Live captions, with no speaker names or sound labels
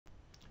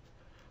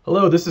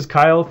Hello, this is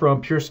Kyle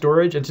from Pure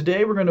Storage, and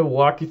today we're going to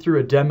walk you through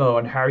a demo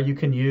on how you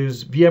can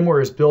use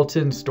VMware's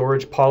built-in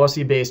storage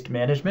policy-based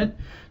management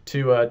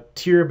to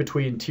tier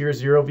between tier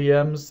 0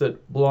 VMs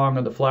that belong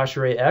on the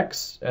FlashArray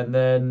X and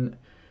then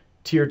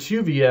tier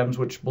 2 VMs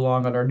which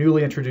belong on our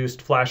newly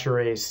introduced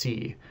FlashArray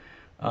C.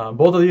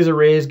 Both of these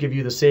arrays give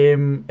you the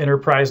same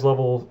enterprise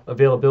level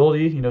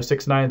availability,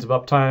 6 nines of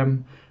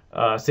uptime,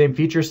 same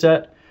feature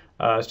set.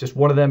 It's just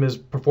one of them is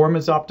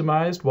performance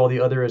optimized while the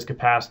other is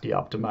capacity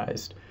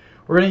optimized.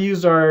 We're going to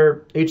use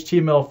our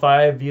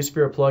HTML5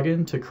 vSphere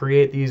plugin to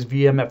create these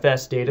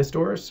VMFS data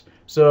stores.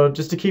 So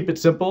just to keep it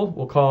simple,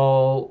 we'll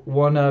call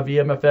one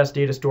VMFS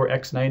data store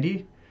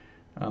X90.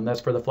 That's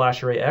for the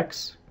FlashArray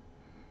X.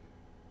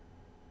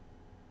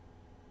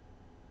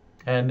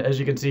 And as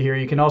you can see here,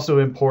 you can also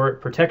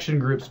import protection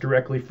groups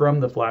directly from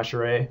the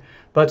FlashArray.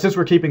 But since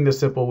we're keeping this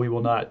simple, we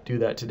will not do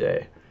that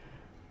today.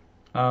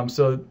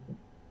 So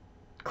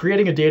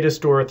creating a data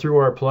store through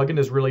our plugin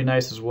is really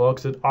nice as well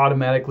because it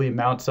automatically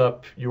mounts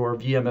up your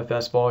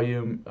VMFS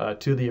volume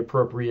to the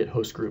appropriate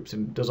host groups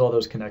and does all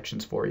those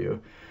connections for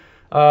you.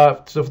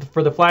 So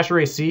for the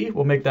FlashArray C,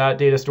 we'll make that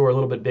data store a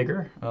little bit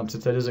bigger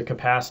since that is a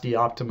capacity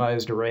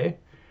optimized array.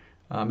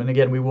 And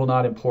again, we will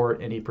not import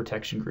any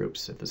protection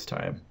groups at this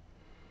time.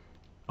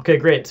 Okay,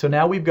 great. So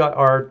now we've got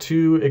our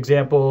two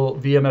example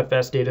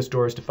VMFS data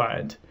stores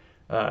defined,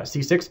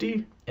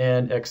 C60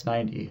 and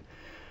X90.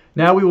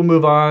 Now we will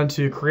move on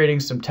to creating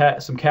some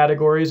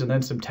categories and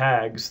then some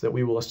tags that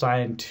we will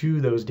assign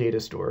to those data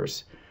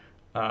stores.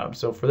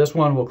 So for this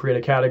one, we'll create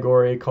a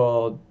category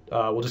called,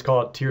 we'll just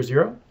call it tier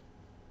 0.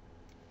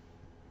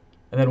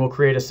 And then we'll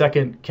create a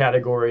second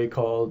category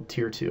called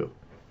tier 2.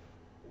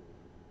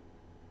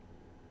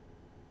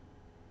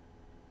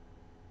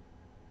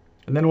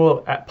 And then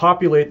we'll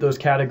populate those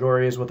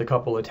categories with a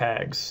couple of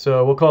tags.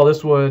 So we'll call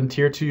this one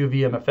tier 2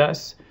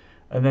 VMFS,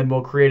 and then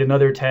we'll create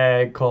another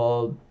tag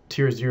called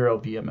tier 0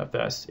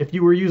 VMFS. If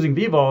you were using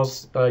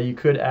vVols, you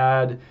could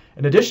add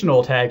an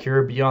additional tag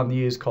here beyond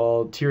these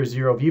called tier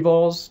 0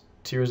 vVols,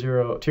 tier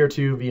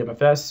 2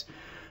 VMFS,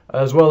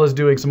 as well as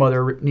doing some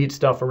other neat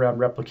stuff around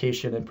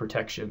replication and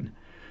protection.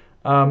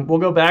 We'll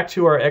go back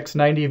to our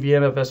X90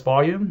 VMFS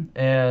volume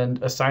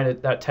and assign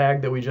it that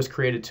tag that we just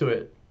created to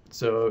it.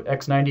 So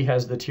X90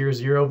 has the tier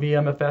 0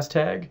 VMFS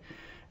tag,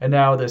 and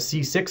now the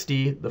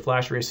C60, the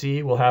FlashArray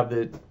C, will have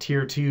the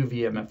tier 2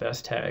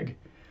 VMFS tag.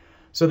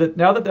 So that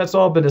now that that's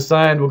all been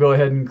assigned, we'll go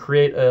ahead and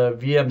create a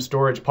VM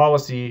storage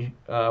policy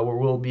where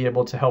we'll be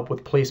able to help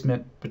with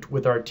placement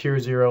with our tier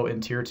 0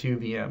 and tier 2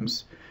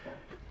 VMs.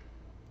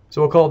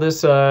 So we'll call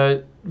this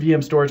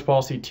VM storage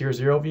policy tier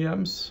 0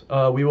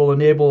 VMs. We will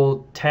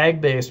enable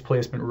tag-based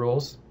placement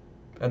rules,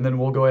 and then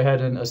we'll go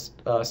ahead and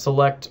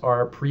select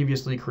our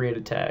previously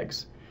created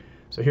tags.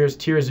 So here's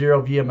tier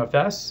 0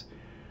 VMFS.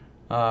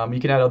 You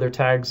can add other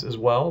tags as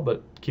well,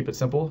 but keep it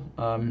simple.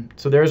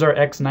 So there's our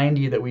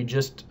X90 that we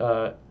just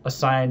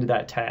assigned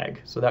that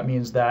tag. So that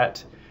means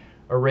that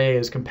array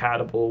is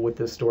compatible with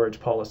this storage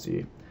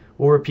policy.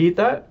 We'll repeat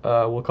that.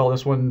 We'll call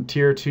this one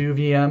tier 2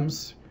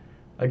 VMs.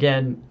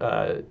 Again,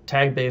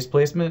 tag-based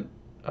placement,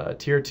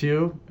 tier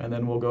 2, and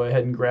then we'll go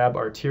ahead and grab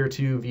our tier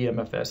 2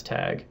 VMFS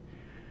tag.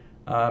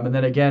 And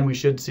then again, we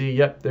should see,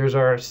 yep, there's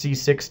our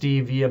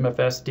C60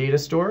 VMFS data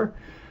store.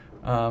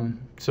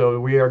 So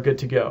we are good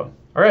to go.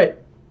 All right,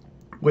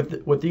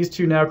 with these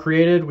two now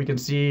created, we can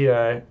see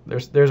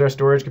there's our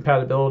storage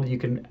compatibility. You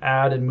can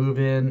add and move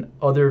in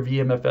other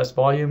VMFS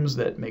volumes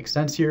that make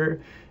sense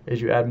here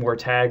as you add more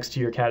tags to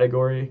your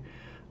category.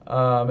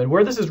 And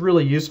where this is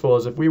really useful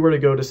is if we were to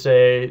go to,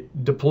 say,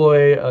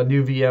 deploy a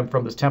new VM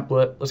from this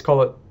template, let's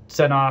call it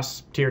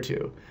Senos tier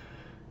 2.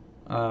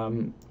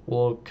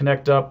 We'll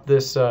connect up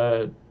this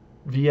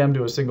VM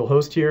to a single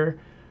host here.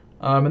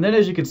 And then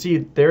as you can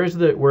see, there's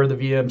where the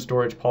VM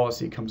storage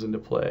policy comes into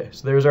play.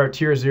 So there's our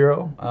tier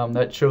 0.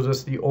 That shows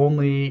us the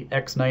only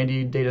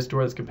X90 data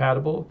store that's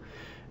compatible.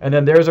 And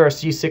then there's our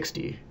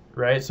C60,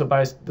 right? So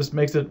this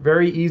makes it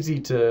very easy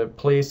to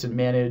place and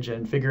manage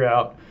and figure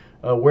out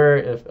where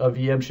a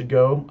VM should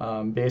go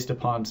based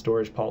upon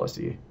storage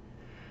policy.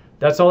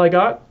 That's all I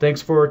got.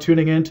 Thanks for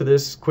tuning in to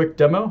this quick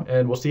demo,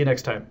 and we'll see you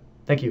next time.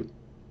 Thank you.